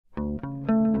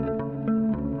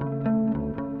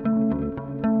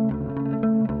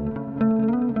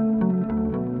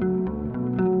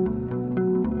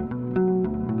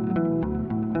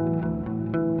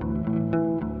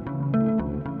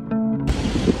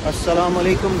अस्सलाम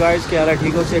वालेकुम गाइस, क्या हाल है?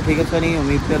 ठीक हो से? ठीक है सर? नहीं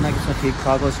उम्मीद करना कि सब ठीक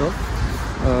ठाक हो सो।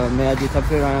 मैं आज इतना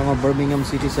फिर आया हूँ बर्मिंघम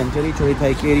सिटी सेंटर ही चोरी था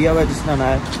एक एरिया है जिसका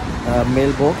नाम है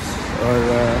मेल बॉक्स। और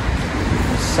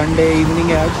संडे इवनिंग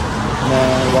है आज।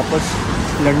 मैं वापस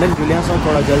लंडन जुलिया से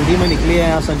थोड़ा जल्दी में निकली है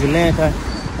यहाँ से जुले था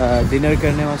डिनर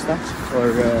करने वास्ते। और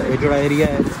ये जोड़ा एरिया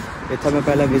है इतना मैं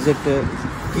पहले विजिट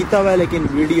किया हुआ लेकिन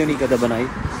वीडियो नहीं कदा बनाई।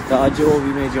 तो अज वो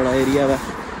भी मैं जोड़ा एरिया है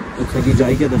उत्थे की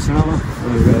जाइए दसना वा।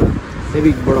 और ये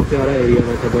भी बड़ा प्यारा एरिया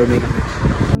है बर्मिंघम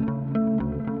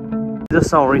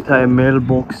दसा हो रही था। मेल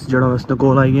बॉक्स जरा उसने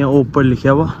कोल आई है ऊपर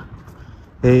लिखा हुआ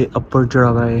ये अपर जरा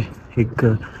हुआ है एक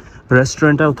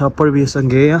रेस्टोरेंट है उत्थे अपर भी अस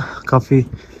गए हैं। काफ़ी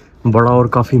बड़ा और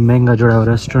काफ़ी महंगा जो है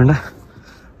रेस्टोरेंट है।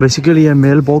 बेसिकली ये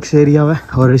मेल बॉक्स एरिया है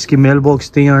और इसकी मेल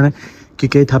बॉक्स थी आने कि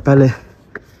क्या था पहले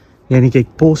यानी कि एक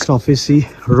पोस्ट ऑफिस सी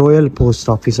रॉयल पोस्ट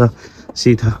ऑफिस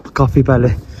सी था काफ़ी पहले।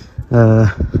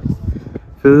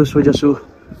 फिर उस वजह से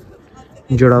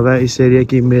जड़ा हुआ इस एरिया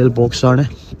की मेल बॉक्स आने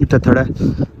इतना थोड़ा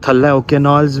थल्ला है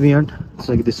कैनाल्स भी हैं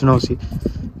जैसे दिसना उसी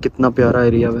कितना प्यारा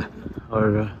एरिया है।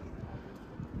 और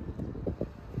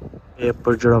ये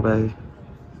ऊपर जड़ा हुआ है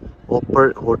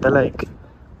ऊपर होटल है एक।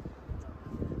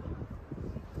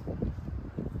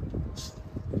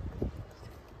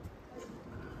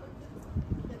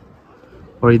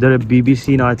 और इधर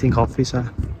BBC आई थिंक ऑफिस है।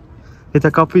 इतना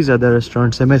काफ़ी ज़्यादा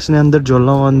रेस्टोरेंट्स है। मैं इसने अंदर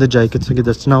जोलना हुआ अंदर जाए कि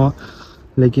दसना हुआ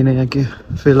लेकिन यह कि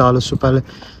फिलहाल उससे पहले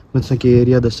मतलब कि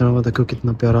एरिया दसना हुआ था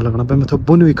कितना प्यारा लगना पे मैं तो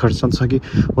बुन भी खड़ सा कि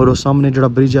और वो सामने जो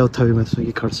ब्रिज है उत्थे भी मैं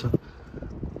कि खड़ सा।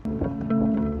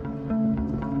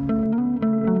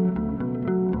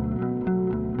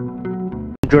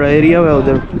 जो एरिया है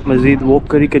उधर मजीद वॉक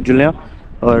करी के जुलिया।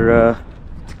 और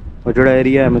जो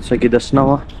एरिया है मतलब कि दसना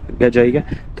हुआ क्या जाएगा।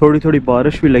 थोड़ी थोड़ी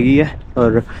बारिश भी लगी है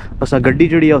और असा गड्डी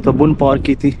जी है उत्थे बुन पार्क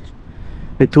की थी।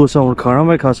 इतों अस हूँ खाना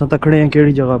मैं खासा तकड़े हैं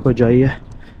कि जगह पर जाइए।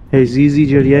 ये जीजी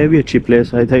जी है भी अच्छी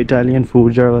प्लेस है। इतना इटालियन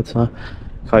फूड जो अस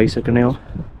खाई सकने हो।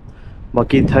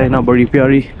 बाकी इतना इन्ना बड़ी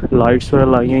प्यारी लाइट्स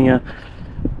वगैरह लाई हैं।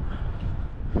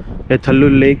 ये थल्लू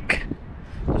लेक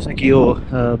जैसे कि वो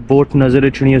बोट नज़र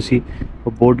अचनी उसी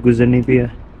वो बोट गुजरनी पी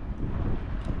है।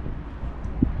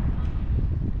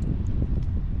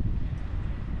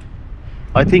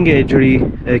 आई थिंक ये जी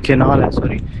कैनाल है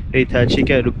सॉरी ये इतना अच्छी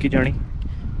क्या रुकी जानी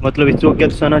मतलब इतों अगर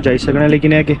तुसा ना जाई सकने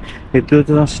लेकिन है कि इतों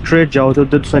तुसा स्ट्रेट जाओ तो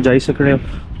उधर तुसा जाई सकने हो।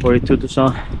 और इतों तुसा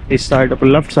इस साइड पर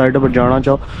लेफ्ट साइड पर जाना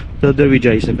चाहो तो उधर भी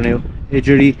जाई सकने हो। ये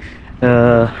जी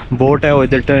बोट है वो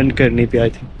इधर टर्न करनी पे आई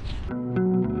थी।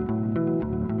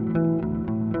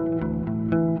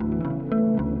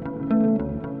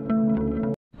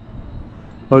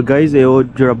 और गाइज ये वो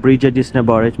जो ब्रिज है जिसने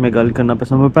बारिश में गल करना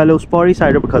पसंद मैं पहले उस पारी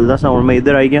साइड पर खलता सा और मैं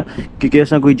इधर आई गया क्योंकि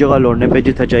असा कोई जगह लौटने पे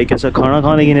जितना चाहिए कि असा खाना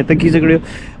खाने की नहीं तक सकते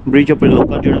हो। ब्रिज पर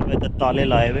लोग जो ताले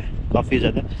लाए हुए काफ़ी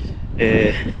ज़्यादा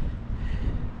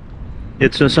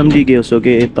इतना समझी गए उसो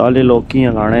कि ताले लोग की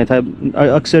लाने था।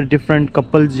 अक्सर डिफरेंट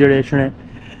कपल्स जड़े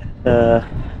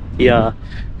या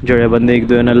जड़े बंदे एक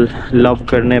दूसरे लव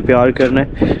करने प्यार करने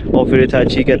और फिर इतना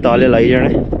अच्छी के ताले लाई जाने।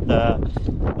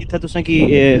 इतना तुसा कि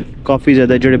काफ़ी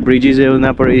ज़्यादा जो ब्रिजेस है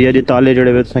उन्हें पर ये जो ताले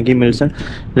जड़े तुसा कि मिल सन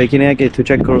लेकिन यह कि इतों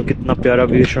चेक करो कितना प्यारा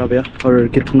व्यू छा पाया और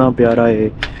कितना प्यारा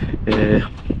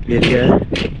एरिया है।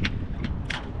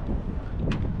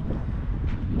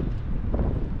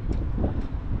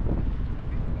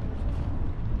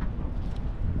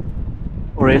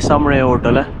 और ये सामने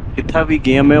होटल है इतना भी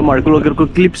गेम है हमारे को अगर कोई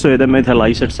क्लिप्स होए तो मैं इतना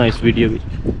लाई सकता इस वीडियो भी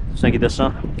कि दसा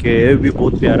कि भी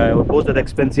बहुत प्यारा है और बहुत ज़्यादा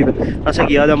एक्सपेंसिव है। ऐसा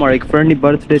कि याद है हमारा एक फ्रेंड की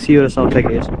बर्थडे सी और असा उत्थे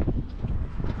गए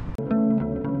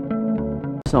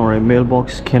मेल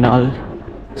बॉक्स कैनाल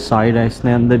साइड है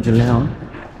इसने अंदर जले हाँ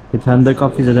इतना अंदर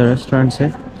काफ़ी ज़्यादा रेस्टोरेंट्स है।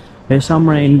 ये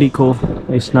सामने इंडिको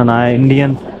इसका ना है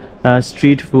इंडियन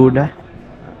स्ट्रीट फूड है।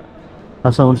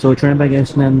 ऐसा हम सोचने पे कि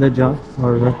इसने अंदर जा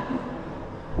और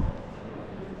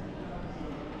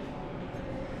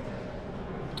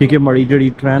क्योंकि हमारी जी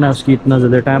ट्रेन है उसकी इतना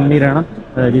ज़्यादा टाइम नहीं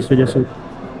रहना जिस वजह से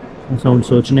हम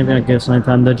सोचने पे कि असा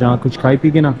इतना अंदर जहाँ कुछ खाई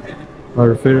पी के ना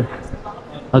और फिर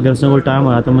अगर असं कोई टाइम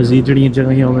आया तो मजीद जी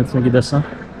जगह हो कि दसा।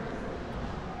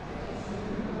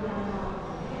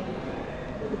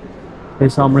 ये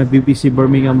सामने BBC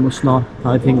बर्मिंघम उसना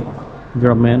आई थिंक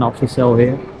जो मेन ऑफिस है वो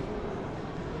है।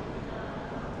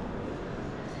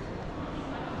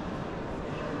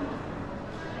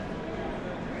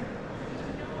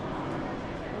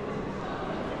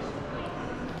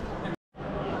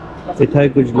 इतना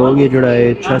कुछ लोग ये जोड़ा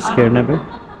है चेस खेलने पे।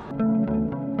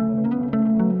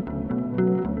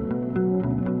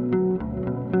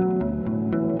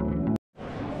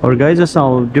 और गाइस असा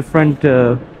डिफरेंट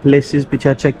प्लेसेस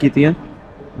पीछे चेक की थी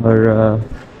और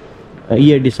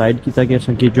ये डिसाइड किया कि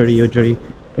असा की जड़ी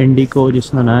इंडिको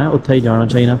जिसका ना है उत्थे ही जाना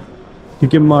चाहिए,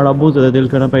 क्योंकि माड़ा बहुत ज़्यादा दिल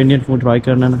करना पे इंडियन फूड ट्राई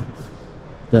करना ना,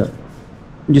 तो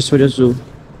जिस वजह से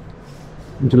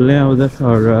जुल्ले हैं उधर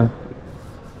और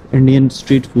इंडियन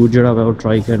स्ट्रीट फूड जड़ा वो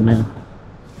ट्राई करने हैं।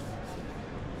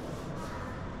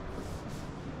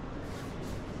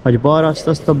 आज बाहर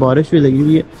आस्ता आस्ता बारिश भी लगी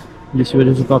हुई है, जिस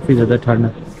वजह से काफ़ी ज़्यादा ठंड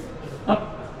है।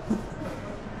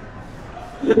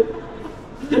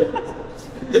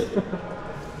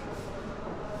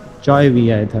 चाय भी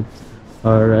आए थे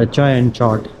और चाय एंड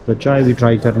चाट, तो चाय भी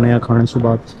ट्राई करने हैं खाने से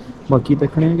बाद, बाकी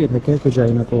देखने कि क्या कुछ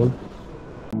आए ना कोल।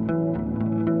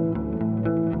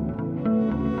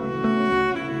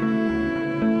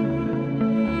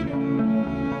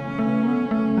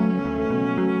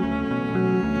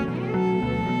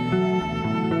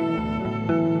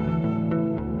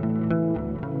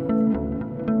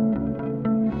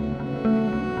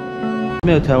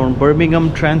 मैं उठा हूँ बर्मिंघम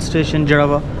ट्रेन स्टेशन जड़ा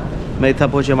वा, मैं इतना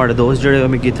पहुँचे हमारे दोस्त जड़े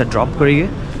मैं इतना ड्रॉप करिए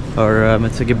और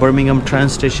मैं कि बर्मिंघम ट्रेन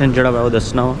स्टेशन जड़ा वा वो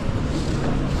दसना वा।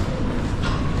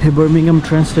 बर्मिंघम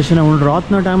ट्रेन स्टेशन है, हूँ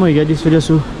रात ना टाइम हो गया जिस वजह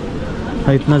से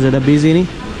इतना ज़्यादा बिजी नहीं,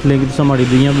 लेकिन तो हमारी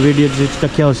दुनिया वीडियो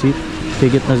तक्या हो सी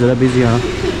ठीक इतना ज़्यादा बिजी आना।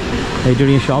 ये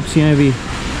जड़ियाँ शॉप्स हैं भी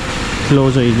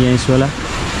क्लोज हो गई इस वाला,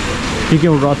 क्योंकि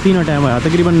हूँ रात ही ना टाइम आया,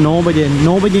 तकरीबन 9 बजे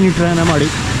नहीं ट्रेन है हमारी,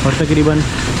 और तकरीबन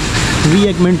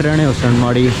 20 मिनट रहने उस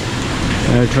हमारी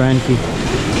ट्रेन की।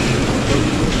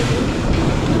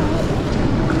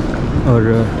 और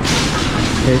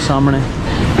ये सामने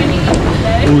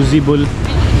ऊजी बुल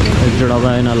जड़ा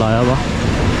वा इन्हें लाया वा,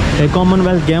 एक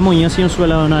कॉमनवेल्थ गेम हुई सी उस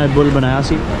वेले उन्हें बुल बनाया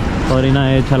सी और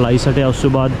इन्हें इतना लाई सटिया। उस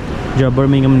बाद जो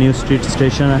बर्मिंघम न्यू स्ट्रीट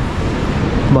स्टेशन है,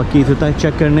 बाकी इतने तक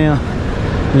चेक करने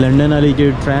लंडन वाली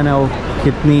जो ट्रेन है वो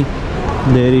कितनी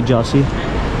देर ही जासी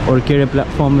और केड़े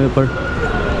प्लेटफॉर्म पर,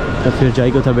 तो फिर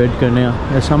जाइए उतना वेट करने।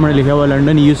 सामने लिखा हुआ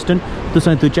लंडन यूस्टन, तो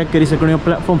तू चेक करी सकने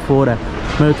प्लेटफॉर्म 4 है।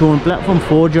 मैं उतों प्लेटफॉर्म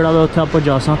 4 जड़ा वा उत्थे आप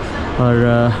जा सा और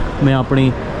मैं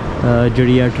अपनी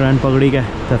जड़ी है ट्रेन पकड़ी के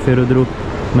तो फिर उधरों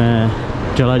मैं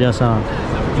चला जा सा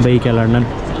बई के लंडन।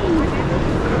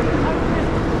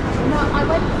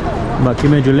 बाकी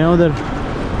मैं जुलिया उधर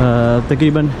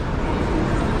तकरीबन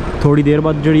थोड़ी देर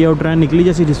बाद जड़ी है वो ट्रेन निकली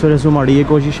जैसी, जिस वजह से हमारी ये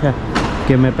कोशिश है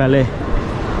कि मैं पहले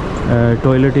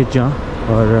टॉयलेट जा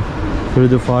और फिर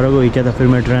उधर फारग हो गया तो फिर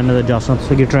मैं ट्रेन जा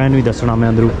सकता कि ट्रेन भी दसना मैं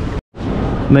अंदरों।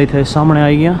 मैं इतने सामने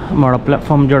आई गया, हमारा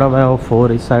प्लेटफॉर्म जड़ा वा वो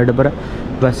 4 इस साइड पर है।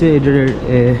 वैसे जो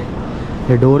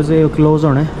डोर्स है क्लोज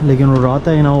होने, लेकिन वो रात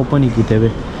है ना ओपन ही किए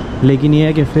हुए, लेकिन ये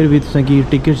है कि फिर भी तुसें कि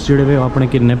टिकट्स जोड़े वे अपने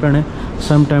किन्ने पैने।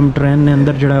 सम टाइम ट्रेन ने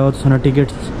अंदर जड़ा है तुसें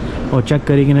टिकट्स और चेक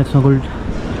करी कि तुसें कोल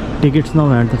टिकट्स ना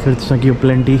होन तो फिर तुसें कि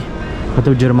प्लेंटी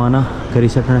मतलब जुर्माना करी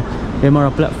सकना। ये हमारा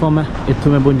प्लेटफॉर्म है,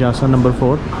 इतों मैं बुन जा सा नंबर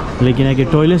 4, लेकिन है कि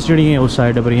टॉयलेट्स जड़ी हैं उस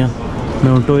साइड पर मैं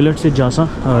हूँ टॉयलेट से जा सा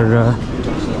और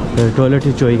टॉयलेट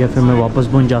ही चोई गया फिर मैं वापस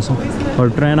बुन जा सा। और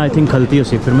ट्रेन आई थिंक खलती हो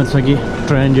सी, फिर मैं तुसें कि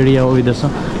ट्रेन जड़ी है वो भी दसा।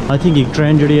 आई थिंक एक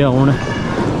ट्रेन जड़ी है हूँ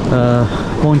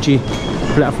पहुँची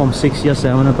प्लेटफॉर्म 6 या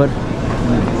 7 पर,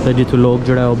 तो जितों लोग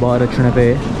जो वो बाहर रखने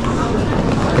पे,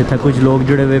 इतना कुछ लोग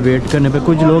जोड़े हुए वेट करने पे,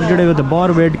 कुछ लोग जोड़े हुए तो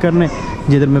बाहर वेट करने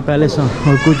जिधर मैं पहले सा,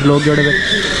 और कुछ लोग जोड़े हुए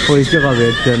वो इस जगह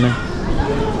वेट करने।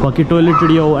 बाकी टॉयलेट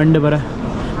जड़ी है वो एंड पर है,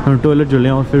 टॉयलेट जो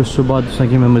लिया और फिर उसके बाद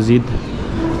कि मैं मज़ीद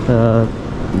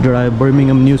जोड़ा है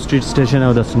बर्मिंघम न्यू स्ट्रीट स्टेशन है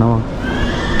वो दसना वा।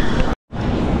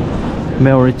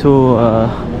 मैं और इतों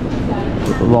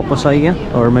वापस आई गया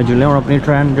और मैं जुलिया हूँ अपनी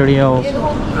ट्रेन जड़ी है वो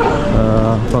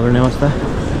पकड़ने वास्ते।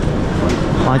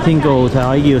 आई थिंक वो उत्थे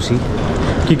आई गई उसी,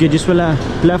 क्योंकि जिस वेले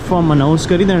प्लेटफॉर्म अनाउंस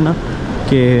करी देना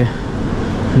कि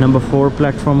नंबर 4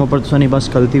 प्लेटफॉर्म पर तुसें बस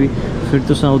खलती भी, फिर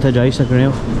तुसें उत्थे जाई सकने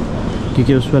हो,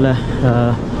 क्योंकि उस वेले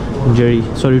जड़ी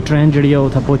सॉरी ट्रेन जड़ी है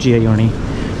उत्थे पहुँची आई होनी।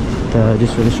 तो जिस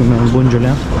वजह से मैं बुन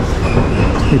जुलिया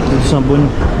तुसें बुन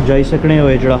जाई सकने हो।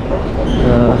 जड़ा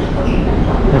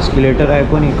एस्केलेटर है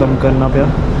को नहीं कम करना पाया,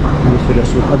 जिस वजह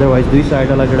से अदरवाइज दूसरी साइड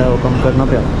वाला जड़ा वो कम करना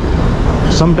पाया।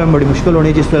 सम टाइम बड़ी मुश्किल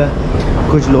होनी जिस वेले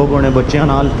कुछ लोग होने बच्चों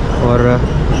नाल और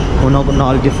उन्होंने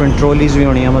नाल डिफरेंट ट्रॉलीज भी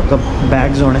होनी, मतलब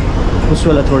बैग्स होने, उस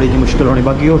वेले थोड़ी जी मुश्किल होनी।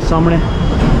 बाकी वो सामने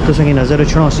तुसें की नज़र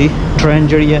रखना सी ट्रेन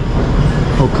जड़ी है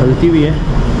वो खलती हुई है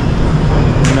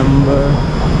नंबर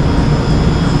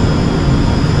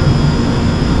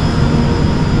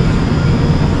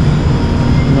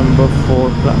 4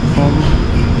 प्लेटफॉर्म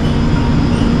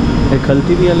एक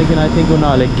खलती भी है, लेकिन आई थिंक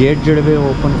उन्हें गेट जड़े हुए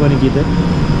ओपन को नहीं किए।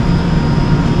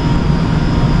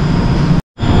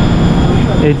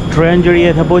 ट्रेन जड़ी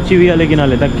है पहुंची हुई है, लेकिन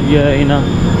हाले तक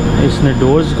इसने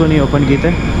डोर्स को नहीं ओपन किए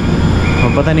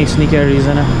और पता नहीं इसने क्या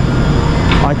रीज़न है।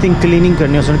 आई थिंक क्लीनिंग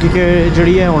करनी हो सन, क्योंकि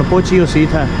जड़ी है हूँ पहुंची उसी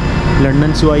था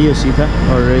लंडन से आई उसी था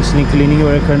और इसने क्लीनिंग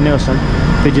वगैरह करने उस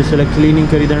फिर जिस वेले क्लीनिंग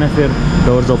करी देना फिर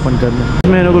डोर्स ओपन करने।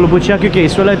 मैंने को पूछा क्योंकि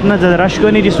इस वेले इतना ज़्यादा रश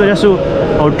कोई नहीं जिस वजह से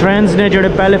और ट्रेन्स ने जोड़े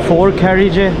पहले 4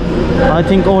 कैरिज है आई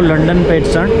थिंक वो लंडन पे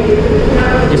सन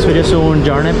जिस वजह से वो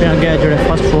जाने पे आ गया जोड़े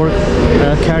फर्स्ट 4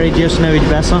 कैरिज है उसने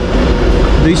पैसा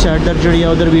दूसरी साइड तक जी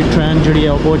उधर भी ट्रेन जी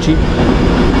वो पहुंची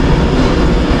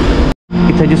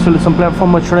इतने जिस वेले सम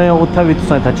प्लेटफॉर्म छड़े उत्थे भी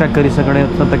तुम इतना चेक करी सकने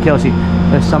उत्थे तकिया उसी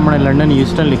सामने लंडन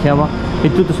यूस्टन लिखा हुआ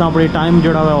इतों तुम अपने टाइम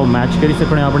जोड़ा वो मैच करी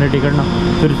सकने अपने टिकट ना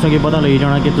फिर तुसें पता लगी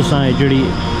जाना कि तुम जी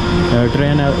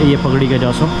ट्रेन है ये पकड़ी के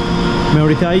जा सो। मैं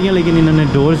उड़ी आई गया लेकिन इन्होंने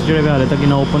डोर्स जोड़े हाले तक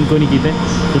इन्हें ओपन कोई नहीं किए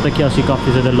तो तक असी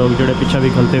काफ़ी ज़्यादा लोग जोड़े पिछा भी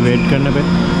खलते वेट करने पे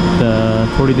तो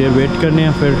थोड़ी देर वेट करने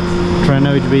फिर ट्रेन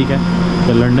बही गए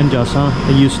तो लंडन जासा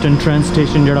यूस्टन ट्रेन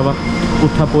स्टेशन जोड़ा वा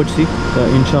उत्था पहुँचसी तो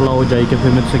इंशाल्लाह वो जाके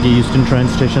फिर मैं तुसें यूस्टन ट्रेन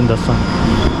स्टेशन दसा।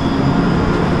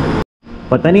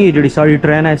 पता नहीं जी साड़ी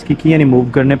ट्रेन है इसकी की नहीं मूव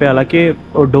करने पे हालांकि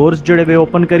डोर्स जोड़े वे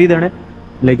ओपन करी देने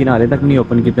लेकिन हाले तक नहीं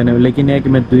ओपन किए ने लेकिन यह कि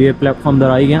मैं दूसरे प्लेटफॉर्म दर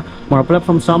आई गया हमारा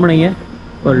प्लेटफॉर्म सामने ही है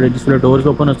और जिस वे डोर्स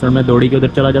ओपन हो मैं दौड़ी के उधर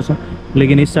चला जा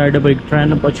लेकिन इस साइड पर एक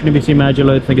ट्रेन पहुँचनी भी सी मैं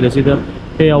चलो इतने की दसी तो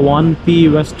 1P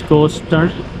वेस्ट कोस्ट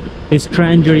इस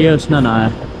ट्रेन जी है उसका ना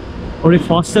है और ये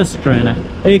फास्टेस्ट ट्रेन है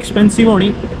ये एक्सपेंसिव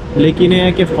होनी लेकिन यह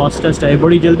है कि फास्टेस्ट है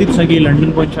बड़ी जल्दी तुसें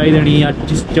लंडन पहुँचाई देनी या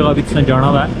जिस जगह भी तुसें जाना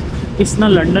हुआ है इसना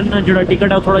लंडन ना जो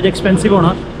टिकट है थोड़ा जहा एक्सपेंसिव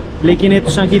होना लेकिन ये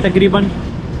तुसां की तकरीबन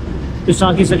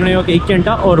तुसां की सकने हो कि 1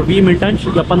 घंटा और 20 मिनट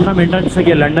या 15 मिनट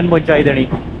तुसें लंडन पहुँचाई देनी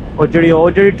और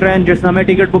जी ट्रेन जिसना मैं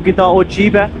टिकट बुक किया वो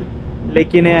चीप है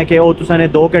लेकिन यह है कि वो तुसां ने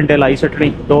 2 घंटे लाई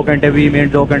सकनी 2 घंटे 20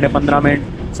 मिनट 2 घंटे 15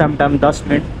 मिनट सम टाइम 10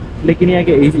 मिनट लेकिन यह है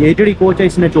कि ये जी कोच है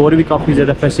इसने और भी काफ़ी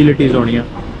ज़्यादा फैसिलिटीज़ होनी है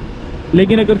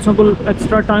लेकिन अगर तुम को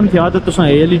एक्स्ट्रा टाइम था तो तुम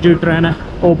ये वाली जो ट्रेन है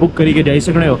वो बुक करके जाई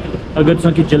सकते हो अगर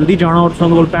तुम कि जल्दी जाना और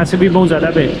तुम को पैसे भी बहुत ज़्यादा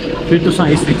पे फिर तुम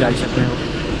इसलिए जा सकते हो।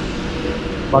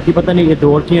 बाकी पता नहीं ये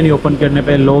डोर की नहीं ओपन करने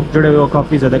पे लोग जुड़े हुए वो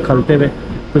काफ़ी ज़्यादा खलते हुए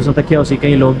तुम तकिया उसी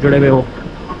कई लोग जुड़े हुए वो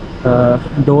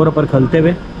डोर पर खलते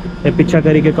हुए पीछा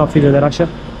करके काफ़ी ज़्यादा रश है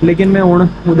लेकिन मैं हूँ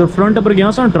उधर फ्रंट पर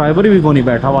गया सा ड्राइवर भी को नहीं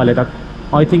बैठा वाले तक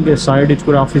आई थिंक साइड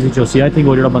पूरा ऑफिस चौसी आई थिंक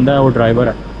वो जो बंदा है वो ड्राइवर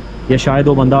है या शायद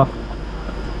वो बंदा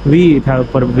भी था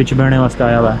ऊपर बिच बहने वास्ते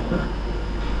आया हुआ है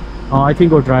हाँ आई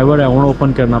थिंक वो ड्राइवर है हूँ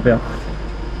ओपन करना पाया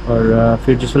और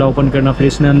फिर जिसला ओपन करना फिर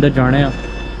इसने अंदर जाने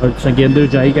और संगे अंदर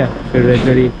जाएगा फिर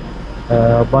जी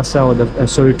बस है वो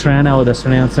सॉरी ट्रेन है वो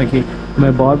दसने कि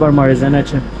मैं बार बार मारे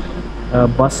जहन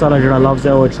बस वाला जो लफ्ज़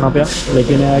है वो अचना पाया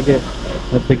लेकिन यह है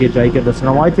कि जाके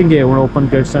दसना आई थिंक ये हूँ ओपन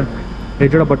कर सन ये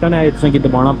जो बटन है तुसें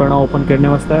दबाना पड़ना ओपन करने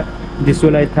वास्ते जिस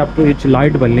वेले इतने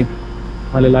लाइट बलनी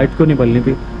हाले लाइट को नहीं बलनी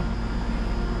थी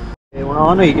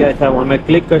ऑन हो गया था मैं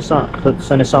क्लिक कर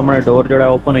तो सामने डोर जो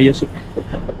ओपन है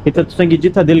इतना तुसें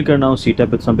जितना दिल करना उस सीटा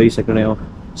पर तुम बही सकने हो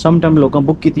सम टाइम लोगों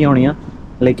बुक की होनी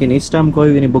लेकिन इस टाइम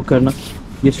कोई भी नहीं बुक करना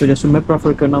जिस वजह से मैं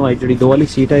प्रेफर करना भाई जी 2 वाली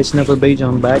सीट है इसने पर बही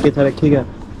जाओ बैग इतना रखिएगा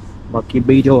बाकी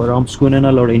बही जाओ आराम सुकून ना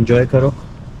और इंजॉय करो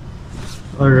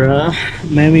और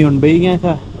मैं भी हूँ बही गया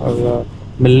था और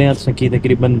मिलने की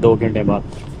तकरीबन 2 घंटे बाद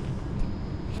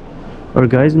और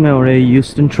गाइज मैं हूँ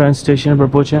यूस्टन ट्रेन स्टेशन पर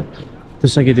पहुँचा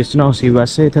तुसें कि दिसना उसी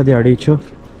वैसे इतना दिहाड़ी चो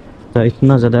तो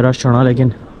इतना ज़्यादा रश होना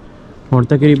लेकिन हूँ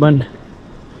तकरीबन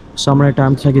सामने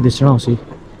टाइम था कि दिसना उसी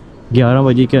 11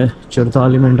 बजे के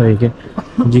 44 मिनट हो गए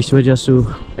जिस वजह से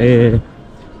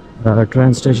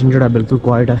ट्रेन स्टेशन जो बिल्कुल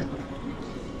क्वाइट है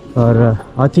और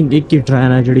आई थिंक एक ही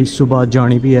ट्रेन है जी सुबह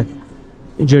जानी भी है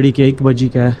जी कि 1 बजे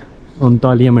का है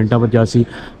 39 मिनटा पर जासी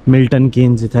मिल्टन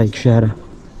कीन्स इतना एक शहर है।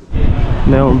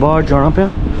 मैं हूँ बाहर जाना पाया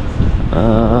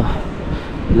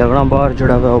लगना बाहर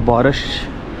जड़ा वो बारिश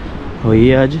हुई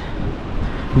है अज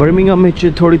बर्मिंघम में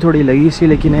थोड़ी थोड़ी लगी सी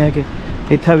लेकिन है कि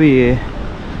इतना भी ये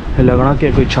लगना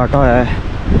कि कोई छाटा होया है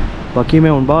बाकी मैं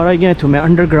हूँ बाहर आई गया इतों मैं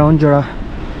अंडरग्राउंड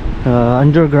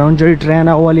जी ट्रेन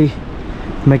है वो वाली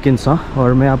मैं किनसा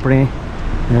और मैं अपने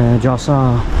जासा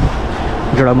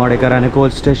जड़ा माड़े कराने कोल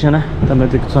स्टेशन है तो मैं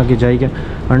दिखा कि जाइए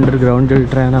अंडरग्राउंड जी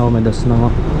ट्रेन है वो मैं दसना वा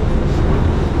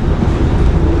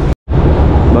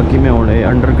बाकी मैं हूँ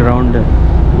अंडरग्राउंड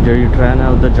जी ट्रेन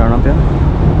है उधर जाना पाया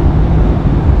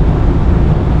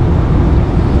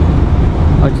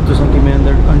अज तुसा कि मैं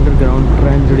अंडरग्राउंड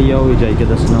ट्रेन जी है वो जाके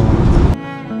दसना वा।